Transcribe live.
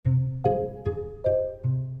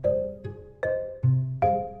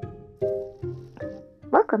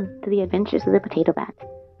Welcome to the Adventures of the Potato Bat.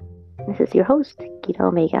 This is your host, Gita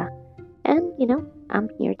Omega. And, I'm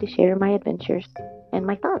here to share my adventures and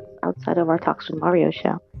my thoughts outside of our Talks with Mario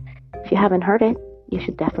show. If you haven't heard it, you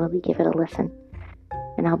should definitely give it a listen.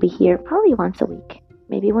 And I'll be here probably once a week,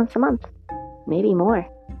 maybe once a month, maybe more.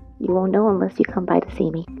 You won't know unless you come by to see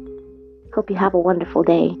me. Hope you have a wonderful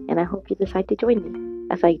day, and I hope you decide to join me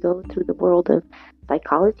as I go through the world of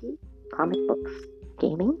psychology, comic books,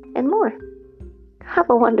 gaming, and more. Have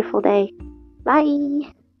a wonderful day.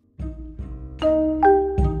 Bye.